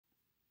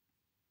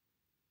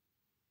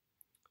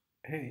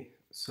Hey,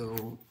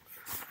 so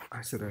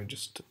I said I'd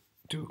just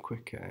do a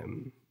quick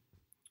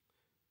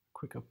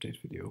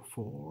update video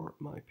for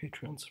my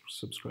Patreon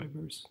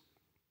subscribers.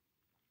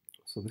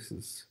 So this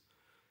is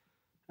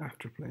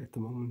Afterplay at the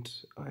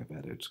moment. I've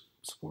added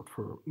support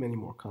for many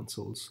more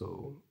consoles,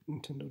 so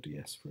Nintendo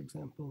DS, for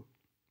example.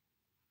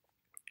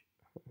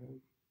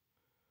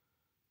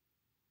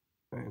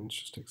 And it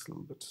just takes a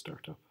little bit to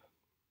start up.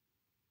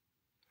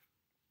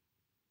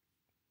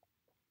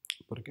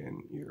 But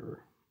again, you're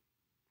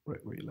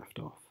right where you left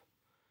off.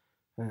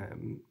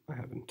 I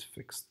haven't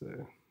fixed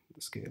the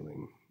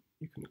scaling.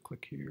 You can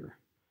click here,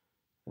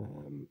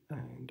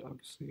 and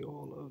obviously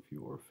all of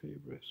your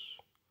favorite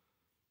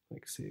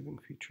like saving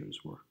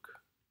features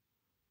work.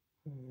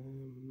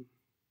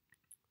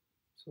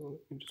 So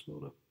let me just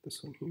load up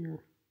this one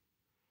here,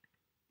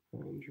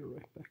 and you're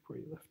right back where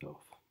you left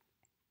off.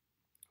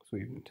 So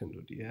we have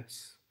Nintendo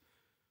DS,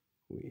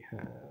 we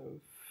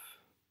have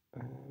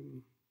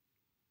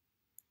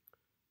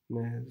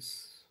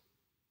NES,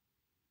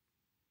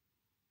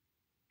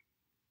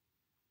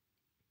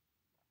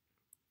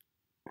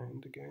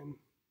 and again,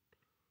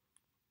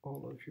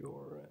 all of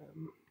your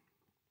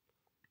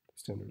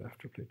standard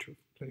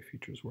Afterplay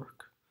features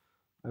work.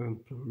 I've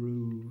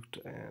improved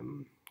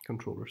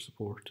controller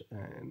support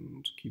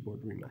and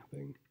keyboard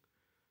remapping,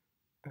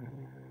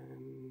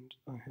 and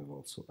I have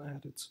also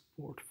added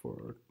support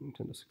for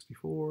Nintendo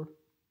 64.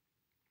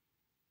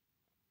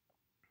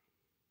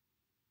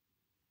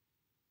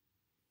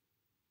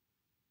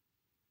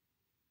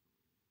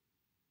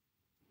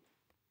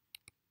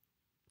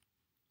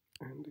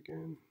 And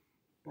again,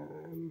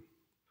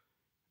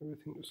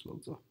 everything just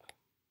loads up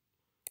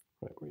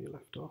right where you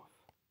left off.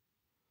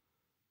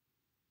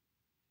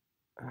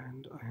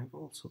 And I have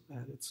also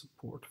added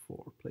support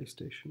for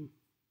PlayStation.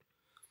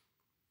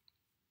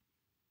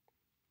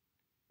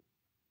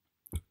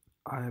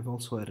 I have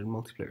also added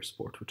multiplayer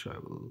support, which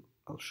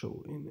I'll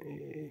show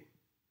in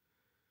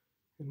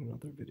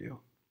another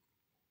video.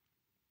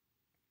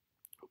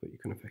 But you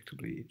can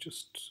effectively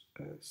just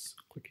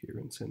click here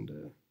and send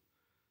a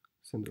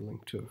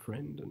link to a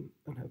friend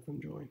and have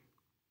them join.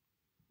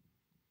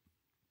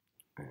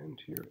 And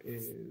here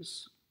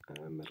is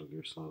Metal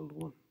Gear Solid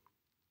 1.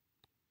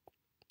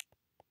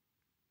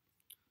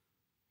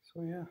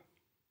 So yeah,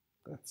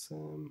 that's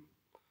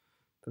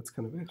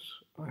kind of it.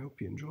 I hope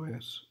you enjoy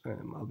it.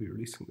 I'll be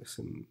releasing this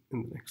in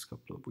the next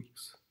couple of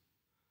weeks.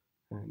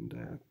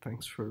 And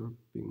thanks for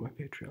being my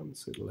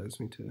Patreons. It allows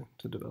me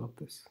to develop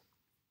this.